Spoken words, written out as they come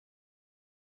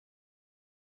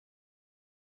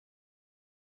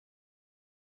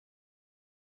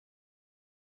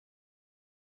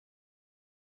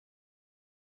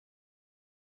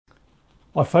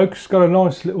Hi folks, got a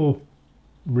nice little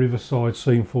riverside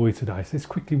scene for you today, so let's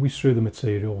quickly whiz through the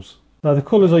materials. Now the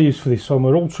colours I used for this one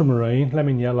were ultramarine,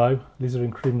 lemon yellow,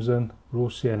 alizarin crimson, raw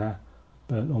sienna,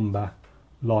 burnt umber,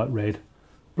 light red.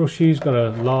 Brushes got a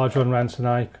large on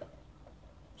Ransonake,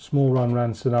 small on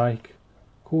Ransonake,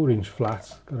 1/4 inch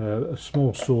flat, got a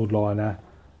small sword liner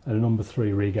and a number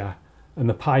 3 rigger, and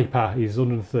the paper is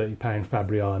 £130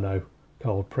 Fabriano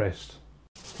cold pressed.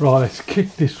 Right, let's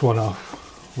kick this one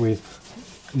off with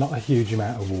not a huge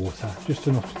amount of water, just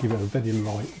enough to give it a very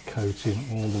light coating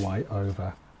all the way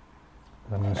over.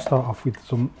 And I'm going to start off with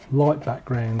some light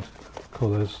background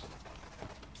colours,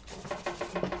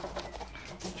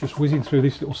 just whizzing through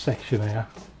this little section here,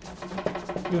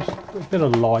 just a bit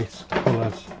of light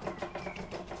colours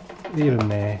here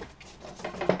and there,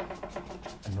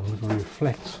 and I'm going to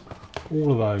reflect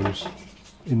all of those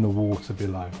in the water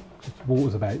below. The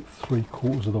water's about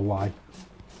 3/4 of the way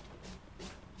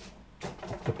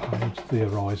up the page to the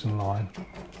horizon line.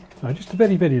 So just a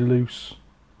very, very loose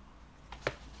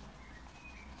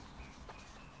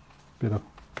bit of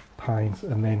paint,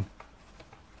 and then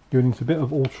going into a bit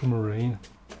of ultramarine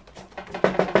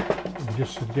and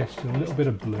just suggesting a little bit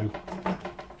of blue.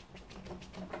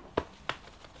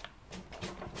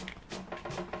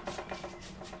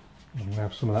 You can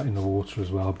have some of that in the water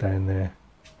as well down there.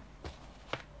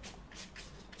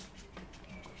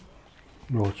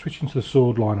 Right, switching to the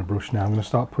sword liner brush now, I'm going to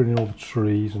start putting in all the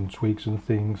trees and twigs and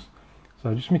things.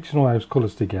 So just mixing all those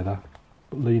colours together,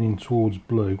 but leaning towards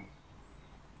blue.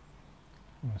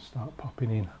 I'm going to start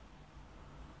popping in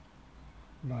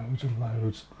loads and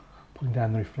loads, putting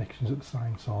down the reflections at the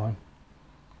same time.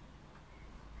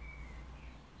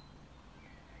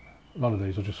 A lot of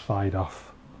these will just fade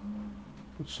off,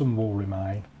 but some will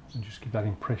remain and just give that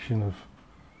impression of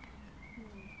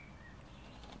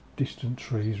distant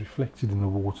trees reflected in the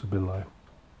water below.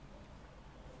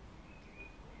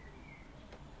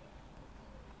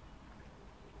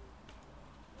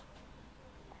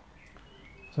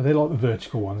 So they're like the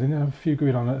vertical ones, and they have a few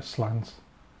going on at a slant,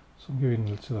 some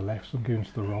going to the left, some going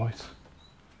to the right,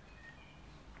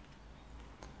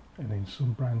 and then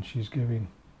some branches going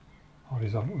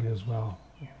horizontally as well,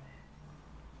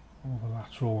 all the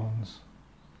lateral ones.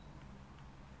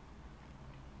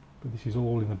 But this is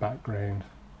all in the background.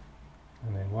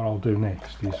 And then what I'll do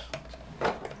next is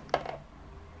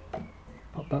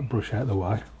pop that brush out of the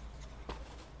way,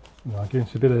 and I'll go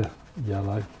into a bit of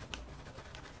yellow, a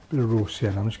bit of raw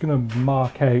sienna. I'm just going to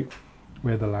mark out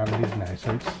where the land is now,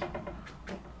 so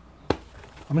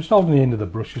I'm just holding the end of the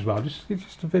brush as well, it's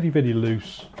just a very, very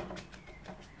loose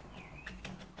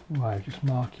way of just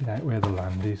marking out where the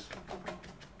land is.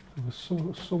 So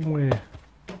there's somewhere,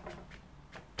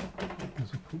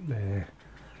 there's a put there,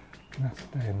 and that's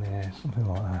down there, something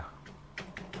like that.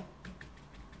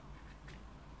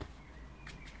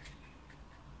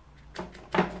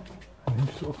 And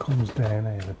it sort of comes down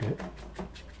here a bit.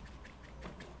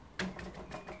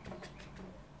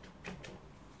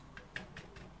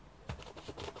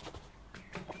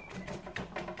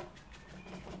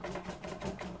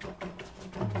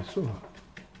 And it's sort of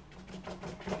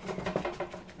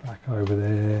back over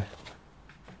there.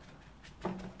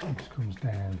 It just comes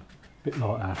down. Bit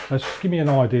like that. Let's just give me an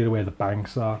idea of where the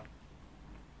banks are.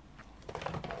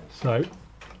 So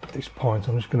at this point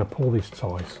I'm just going to pull this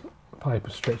tight. The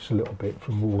paper stretched a little bit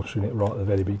from watering it right at the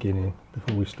very beginning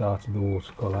before we started the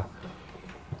watercolour.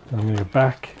 And I'm going to go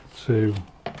back to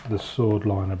the sword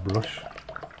liner brush.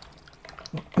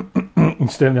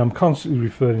 Incidentally, I'm constantly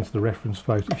referring to the reference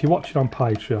photo. If you watch it on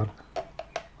Patreon,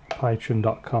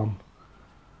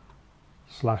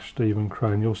 patreon.com/Stephen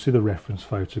Crone, you'll see the reference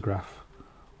photograph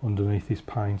underneath this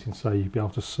painting, so you'll be able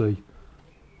to see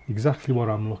exactly what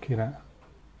I'm looking at,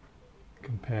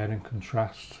 compare and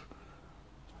contrast,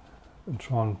 and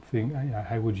try and think, you know,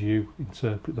 how would you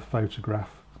interpret the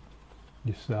photograph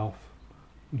yourself?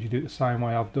 Would you do it the same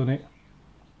way I've done it,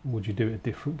 or would you do it a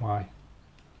different way?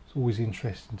 It's always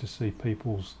interesting to see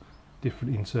people's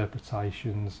different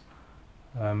interpretations.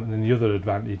 And then the other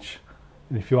advantage,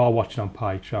 and if you are watching on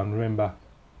Patreon, remember,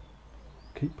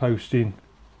 keep posting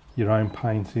your own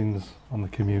paintings on the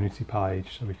community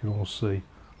page so we can all see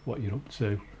what you're up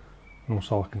to, and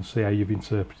also I can see how you've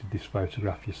interpreted this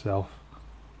photograph yourself.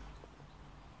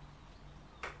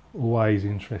 Always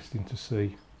interesting to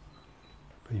see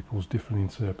people's different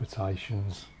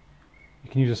interpretations. You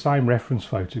can use the same reference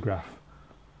photograph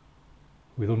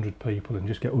with 100 people and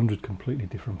just get 100 completely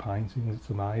different paintings. It's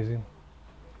amazing.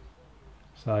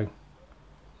 So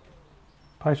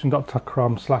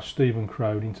patreon.com/Stephen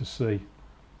Crone to see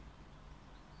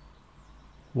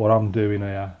what I'm doing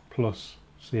here, plus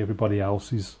see everybody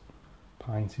else's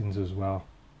paintings as well.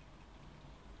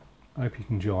 I hope you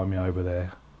can join me over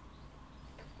there.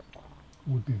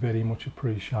 Would be very much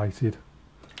appreciated.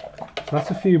 So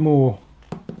that's a few more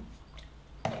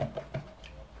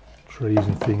trees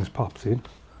and things popped in.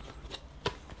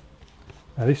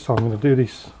 Now this time I'm going to do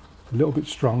this a little bit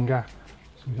stronger.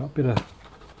 So we've got a bit of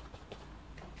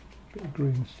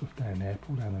green stuff down there,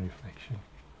 pull down the reflection.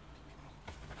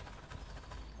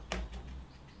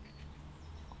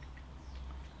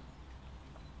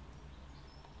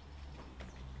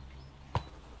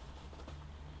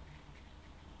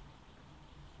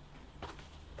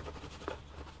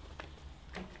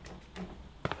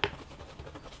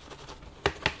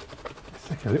 Let's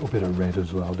take a little bit of red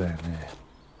as well down there.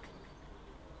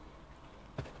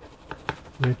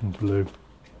 Red and blue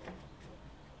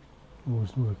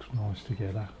always works nice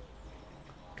together.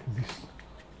 This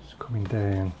is coming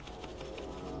down,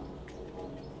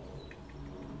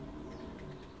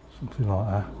 something like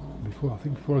that.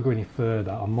 Before I go any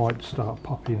further, I might start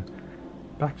popping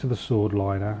back to the sword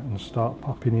liner and start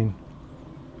popping in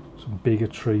some bigger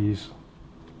trees,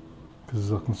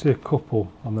 because I can see a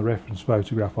couple on the reference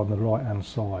photograph on the right hand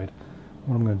side.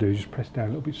 What I'm going to do is just press down a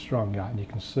little bit stronger and you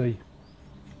can see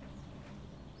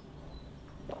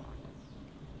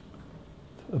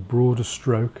a broader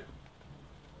stroke.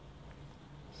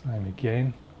 Same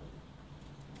again.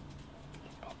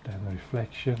 Pop down the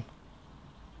reflection.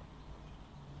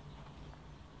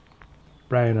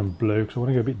 Brown and blue, because I want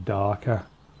to go a bit darker.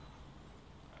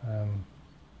 Again.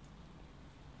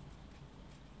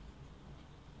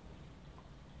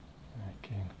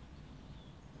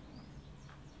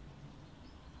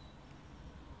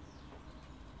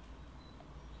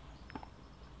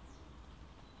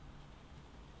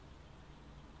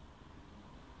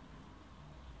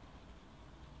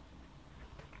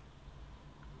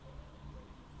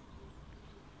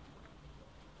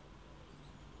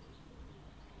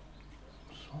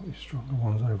 Slightly stronger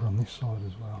ones over on this side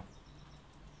as well.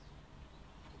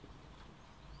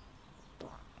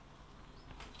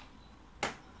 I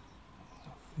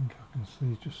think I can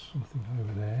see just something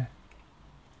over there.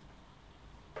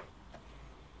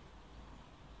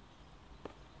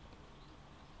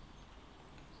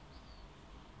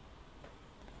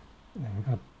 And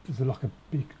then there's like a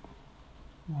big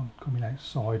one coming out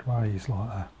sideways like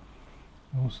that.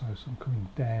 And also some coming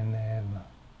down there and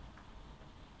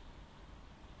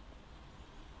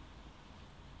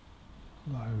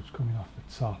loads coming off the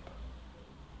top.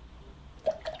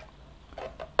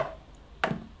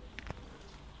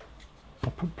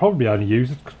 I'll probably only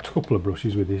use a couple of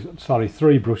brushes with this. Sorry,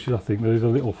 3 brushes I think. There is a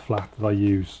little flat that I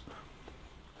use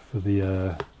for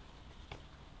the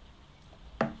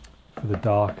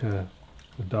darker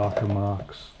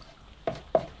marks.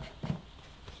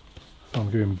 So I'm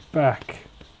going back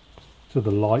to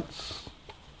the lights.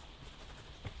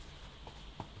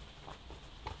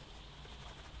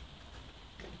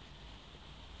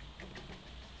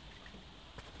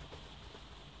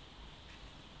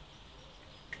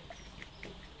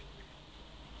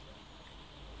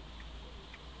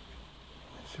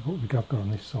 So what we've got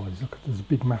on this side is, look, there's a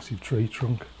big massive tree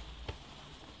trunk.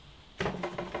 Just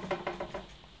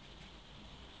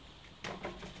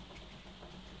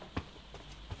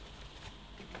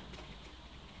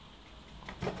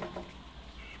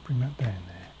bring that down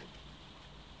there,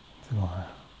 something like that.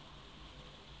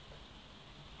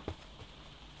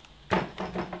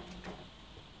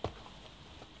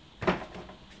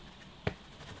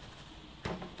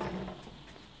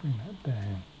 Bring that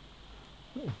down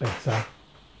a little better.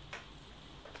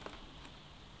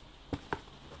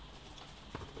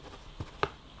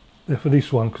 For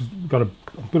this one, because I'm going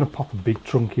to pop a big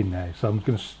trunk in now, so I'm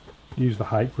going to use the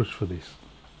height brush for this.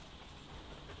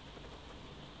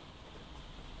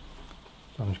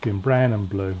 So I'm just going brown and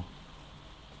blue.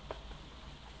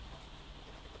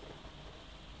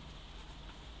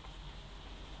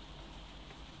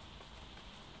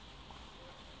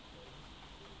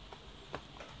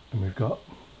 And we've got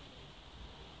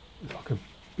like a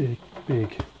big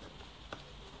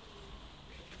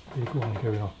one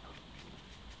going up.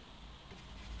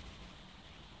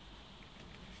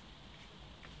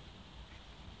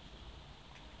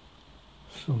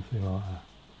 Something like that.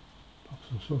 Pop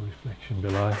some sort of reflection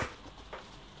below.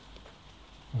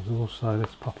 There's also,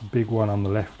 let's pop a big one on the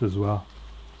left as well.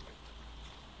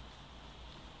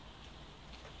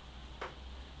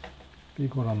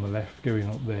 Big one on the left going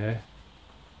up there.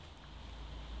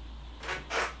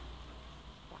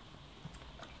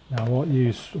 Now I'm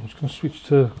just going to switch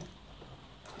to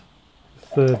the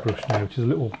third brush now, which is a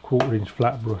little 1/4 inch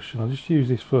flat brush, and I'll just use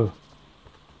this for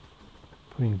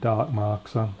putting dark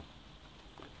marks on.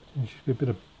 It's just a bit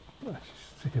of Let's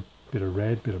just stick a bit of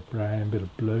red, bit of brown, bit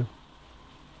of blue.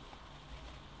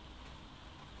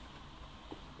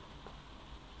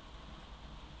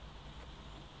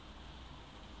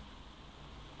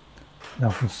 Now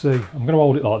I can see, I'm going to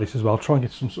hold it like this as well, try and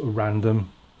get some sort of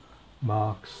random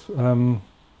marks. So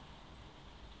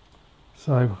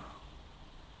I'll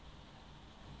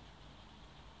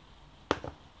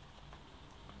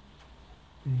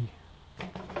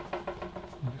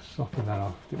just soften that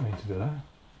off, didn't mean to do that.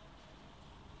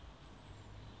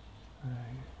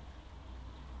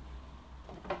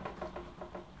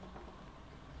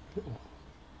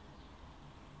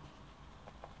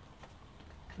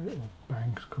 Little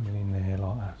banks coming in there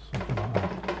like that, something like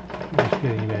that. You just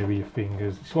get in there with your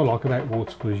fingers. It's what I like about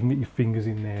watercolours, you can get your fingers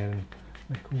in there and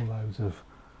make all loads of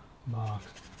marks.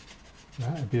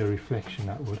 That would be a reflection,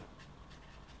 that would.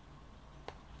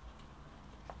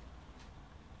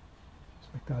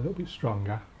 Let's make that a little bit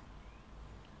stronger.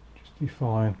 Just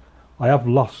define. I have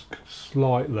lost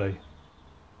slightly.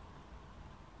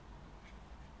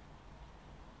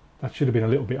 That should have been a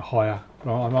little bit higher,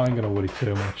 but I ain't going to worry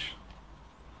too much.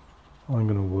 I'm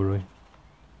going to worry.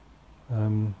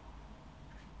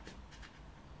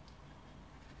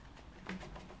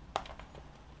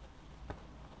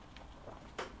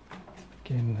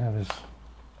 Again, now there's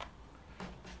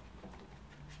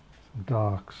some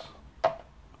darks on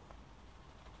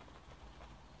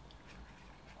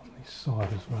this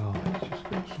side as well. Let's just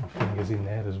get some fingers in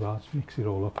there as well to mix it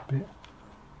all up a bit.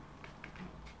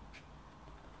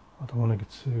 I don't want to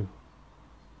get too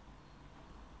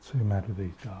mad with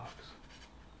these darks.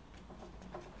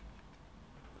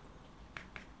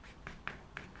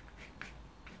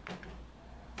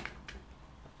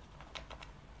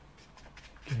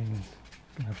 Again,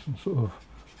 going to have some sort of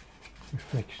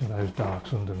reflection of those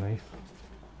darks underneath.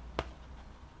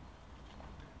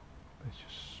 Let's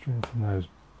just strengthen those.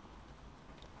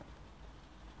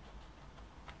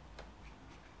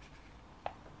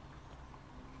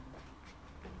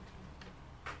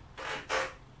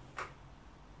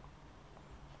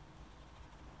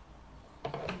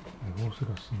 We've also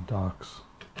got some darks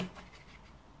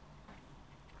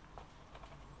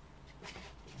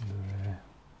under there.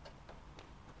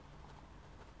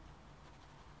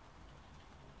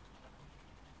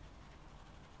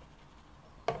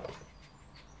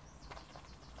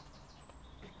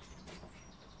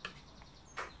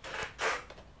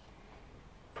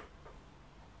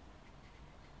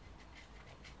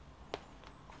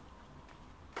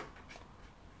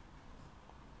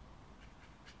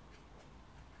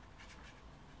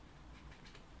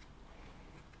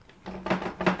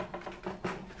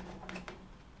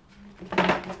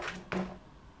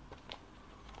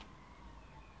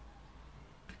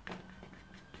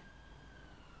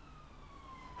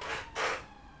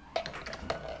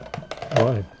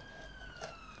 Right,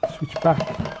 switch back.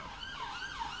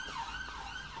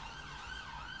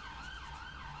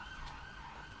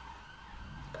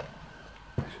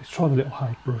 Let's try the little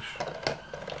height brush.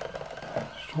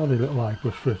 Let's try the little height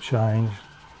brush for a change.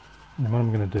 And then what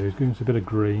I'm going to do is go into a bit of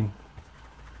green,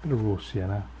 a bit of raw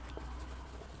sienna,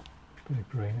 a bit of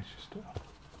green. It's just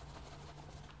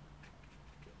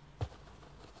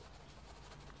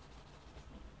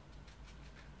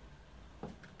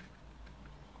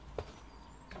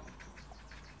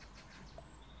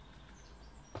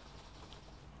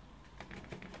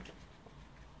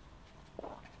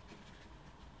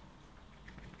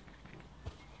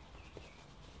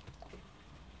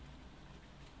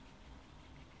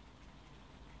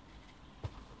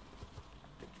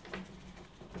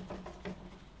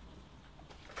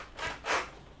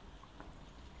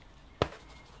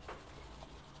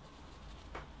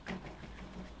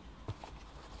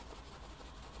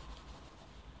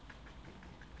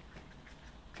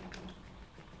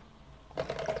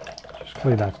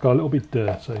clean that. It's got a little bit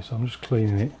dirty, so I'm just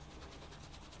cleaning it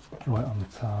right on the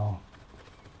towel.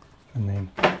 And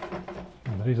then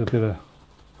there is a bit of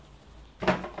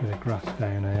grass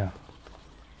down here,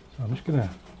 so I'm just going to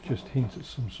hint at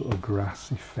some sort of grass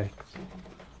effect.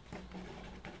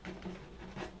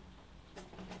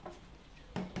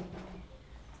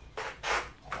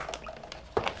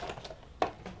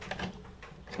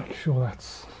 Make sure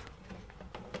that's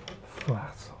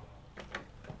flat.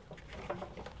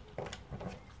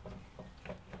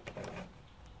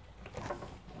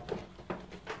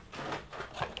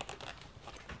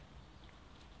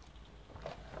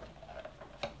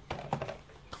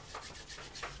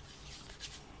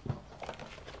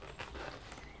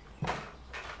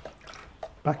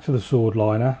 Back to the sword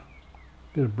liner,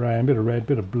 bit of brown, bit of red,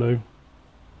 bit of blue.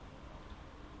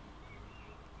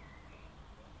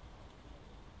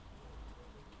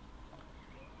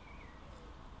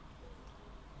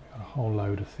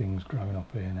 things growing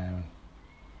up here now. And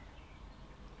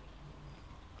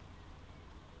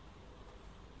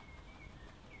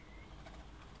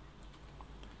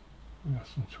we've got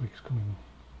some twigs coming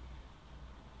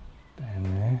down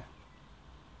there.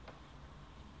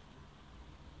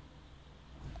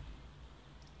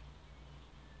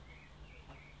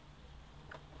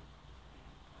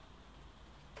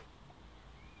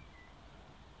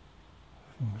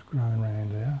 Things growing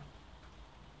around there.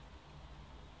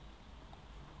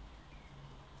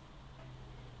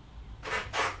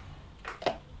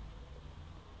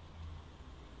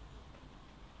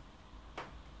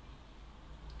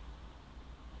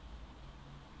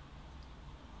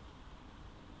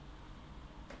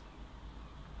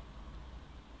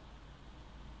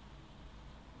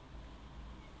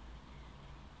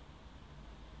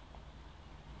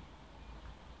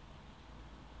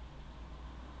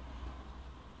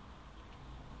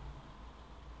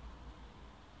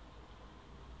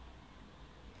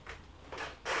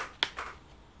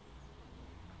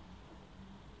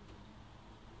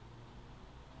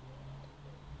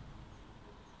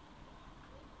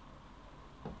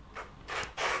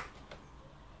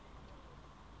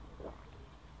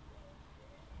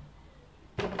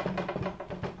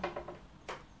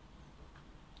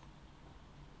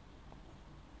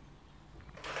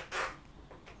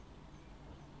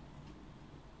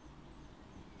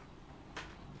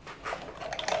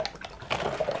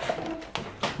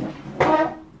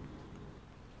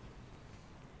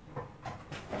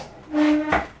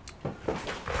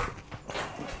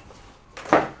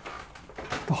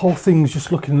 The whole thing's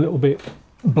just looking a little bit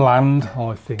bland,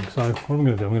 I think. So what I'm going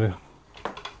to do, I'm going to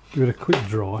give it a quick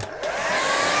dry.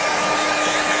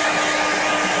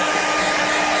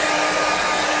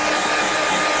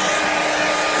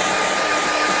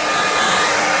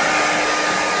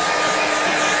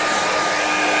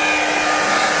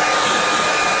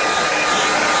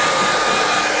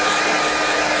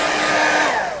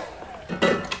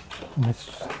 And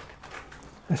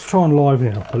let's try and liven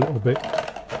it up a little bit.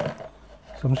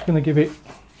 So I'm just going to give it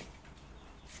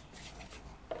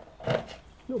a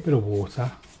little bit of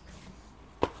water.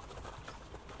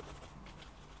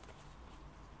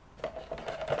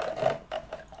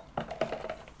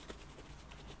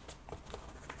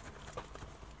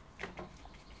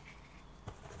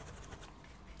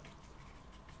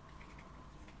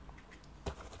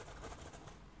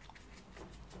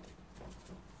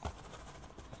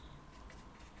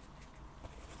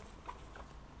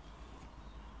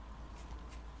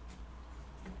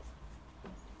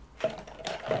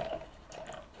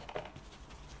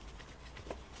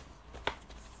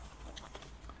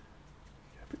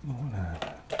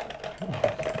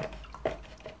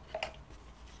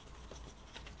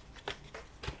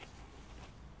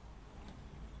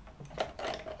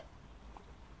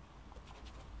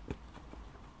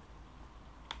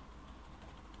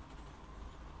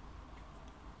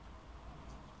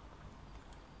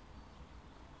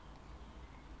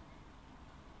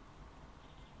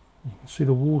 You can see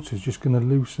the water's just going to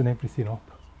loosen everything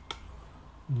up,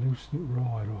 loosen it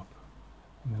right up,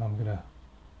 and then I'm going to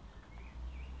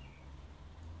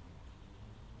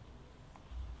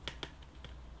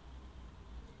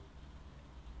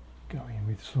go in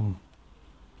with some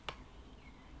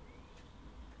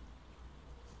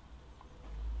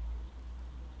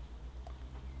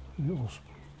little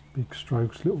big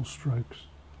strokes, little strokes.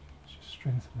 Let's just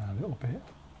strengthen that a little bit.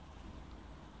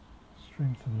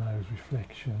 Strengthen those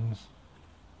reflections.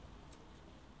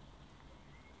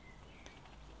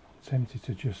 I'm tempted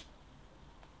to just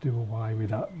do away with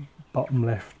that bottom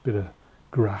left bit of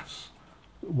grass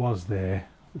that was there.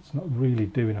 It's not really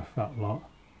doing a fat lot.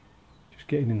 Just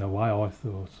getting in the way, I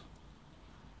thought.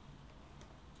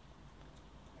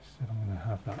 Instead I'm going to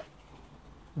have that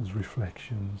as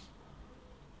reflections.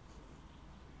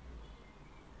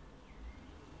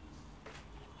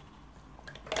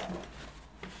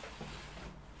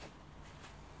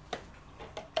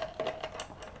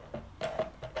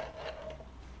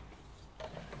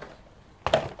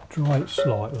 Dry it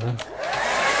slightly.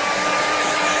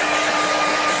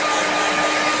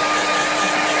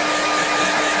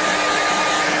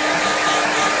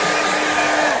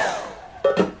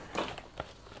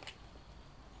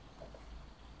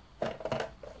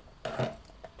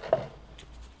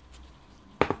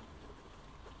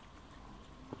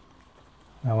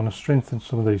 Now I want to strengthen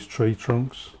some of these tree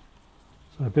trunks.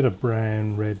 So a bit of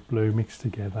brown, red, blue mixed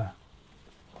together.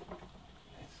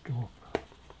 Let's go up.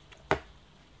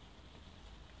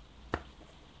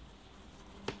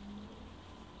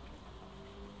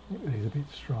 Make these a bit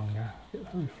stronger, get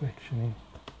that reflection in.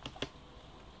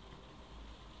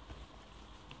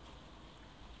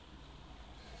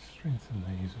 Strengthen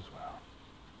these as well.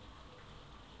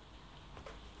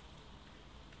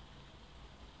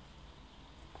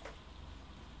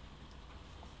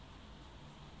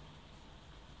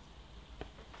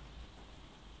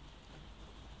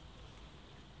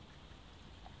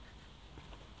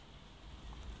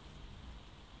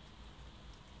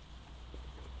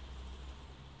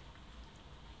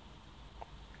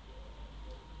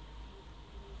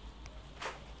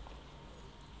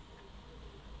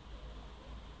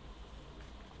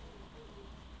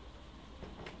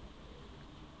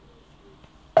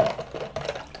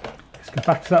 Go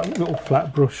back to that little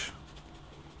flat brush.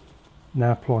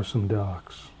 Now apply some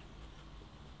darks.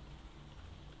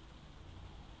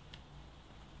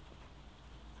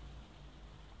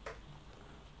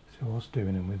 So I was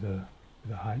doing them with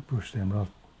a height brush then, but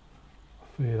I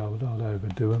fear I'll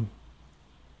overdo them.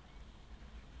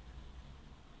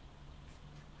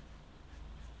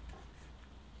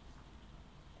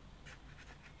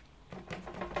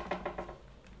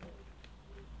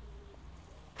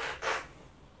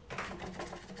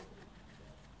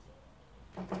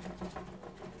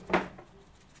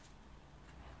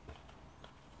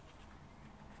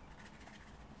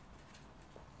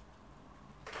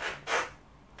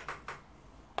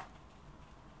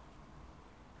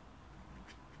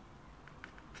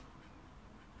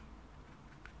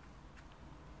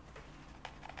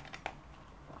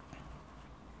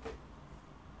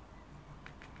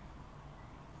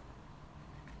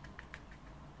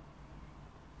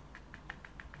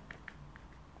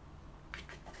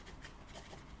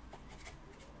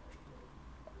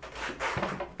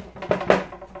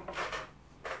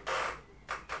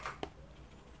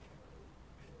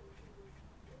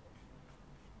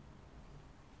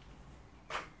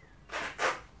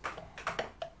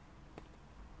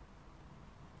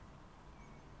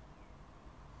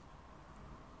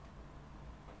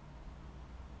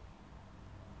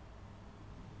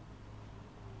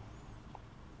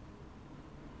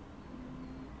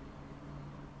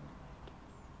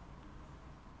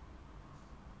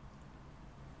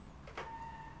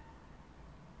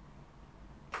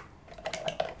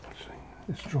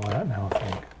 Let's dry that now, I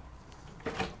think.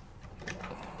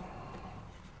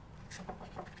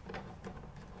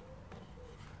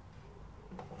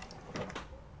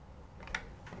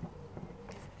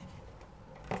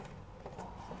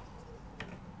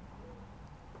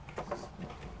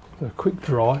 So a quick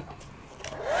dry.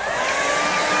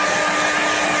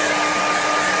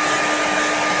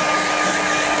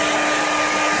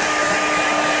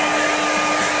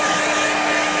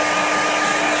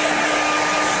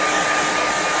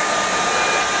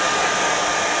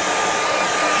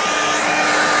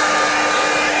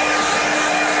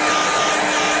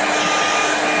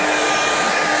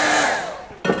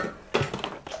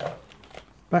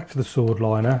 Back to the sword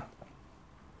liner.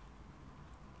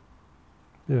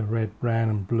 Bit of red, brown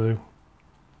and blue.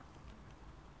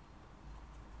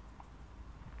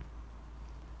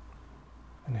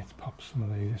 And let's pop some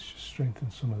of these, let's just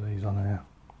strengthen some of these on here.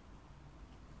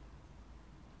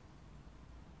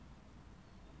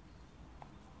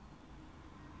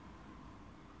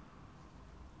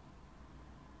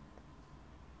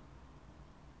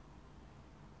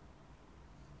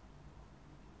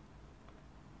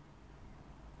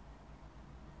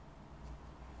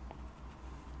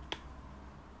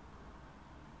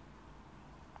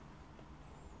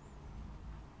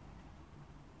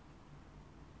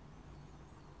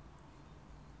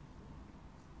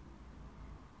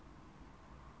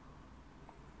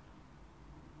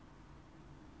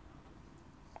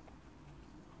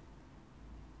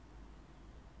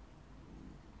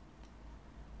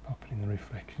 Popping the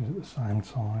reflections at the same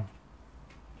time.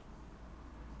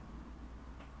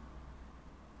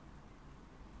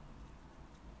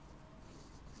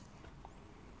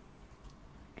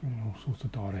 Giving all sorts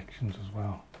of directions as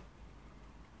well.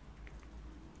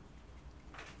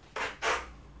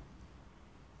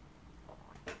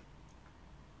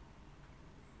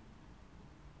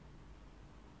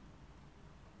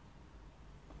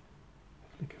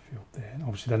 Flick a few up there. And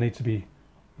obviously they need to be,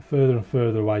 the further and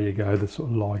further away you go, the sort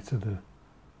of lighter the,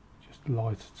 just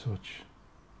lighter touch.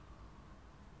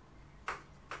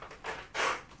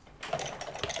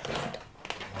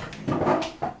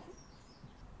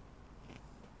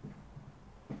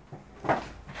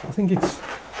 I think it's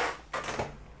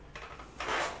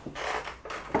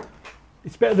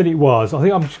better than it was. I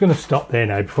think I'm just going to stop there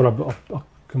now before I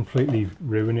completely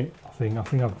ruin it. I think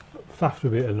I've faffed a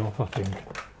bit enough. I think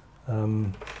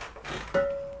I'm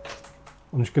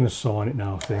just going to sign it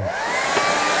now. I think.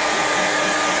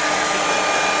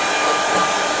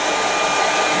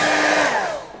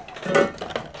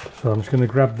 So I'm just going to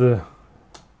grab the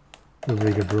the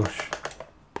rigger brush.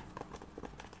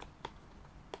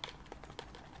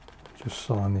 Just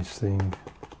sign this thing.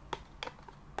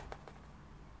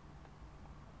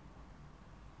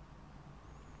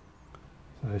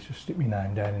 So let's just stick my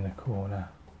name down in the corner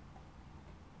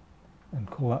and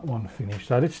call that one finished.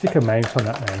 So let's stick a mount on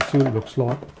that now and see what it looks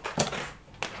like.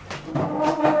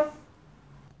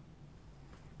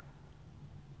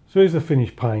 So here's the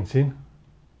finished painting.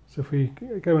 So if we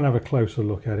go and have a closer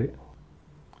look at it.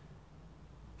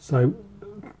 So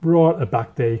right at the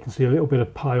back there you can see a little bit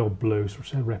of pale blue,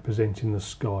 sort of representing the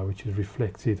sky, which is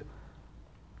reflected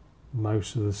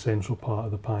most of the central part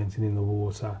of the painting in the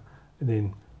water. And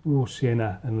then raw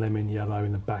sienna and lemon yellow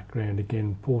in the background,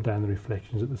 again pull down the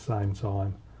reflections at the same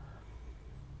time.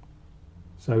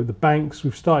 So the banks,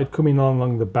 we've started coming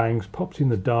along the banks, popped in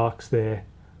the darks there,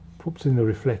 popped in the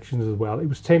reflections as well. It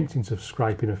was tempting to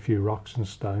scrape in a few rocks and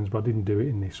stones, but I didn't do it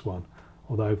in this one,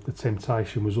 although the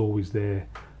temptation was always there.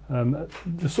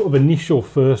 The sort of initial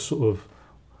first sort of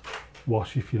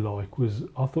wash, if you like, was,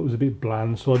 I thought it was a bit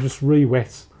bland, so I just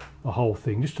re-wet the whole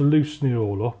thing just to loosen it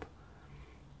all up,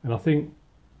 and I think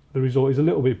the result is a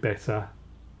little bit better.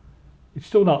 It's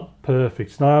still not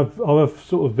perfect. Now I've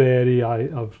sort of varied.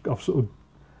 I've sort of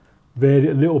varied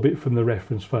it a little bit from the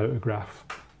reference photograph,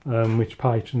 which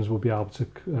patrons will be able to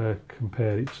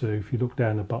compare it to. If you look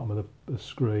down the bottom of the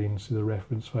screen, see the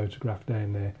reference photograph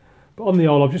down there. But on the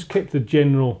whole, I've just kept the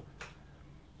general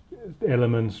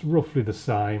elements roughly the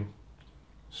same.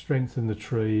 Strengthen the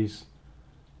trees,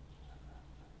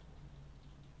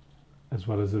 as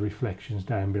well as the reflections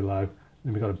down below.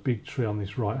 Then we've got a big tree on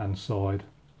this right hand side,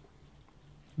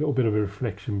 a little bit of a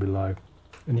reflection below,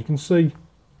 and you can see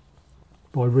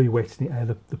by re-wetting it how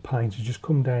the paint has just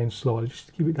come down slightly, just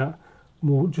to give it that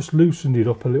more, just loosened it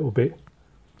up a little bit.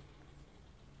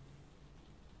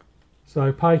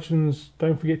 So patrons,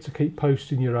 don't forget to keep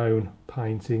posting your own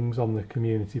paintings on the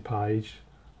community page.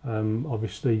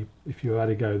 Obviously if you had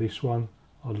a go this one,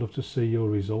 I'd love to see your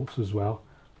results as well.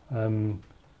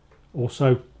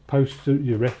 Also post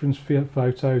your reference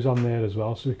photos on there as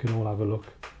well, so we can all have a look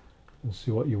and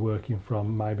see what you're working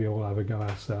from. Maybe we'll have a go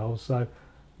ourselves. So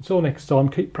until next time,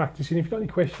 keep practicing. If you've got any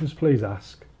questions, please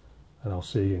ask, and I'll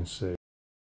see you again soon.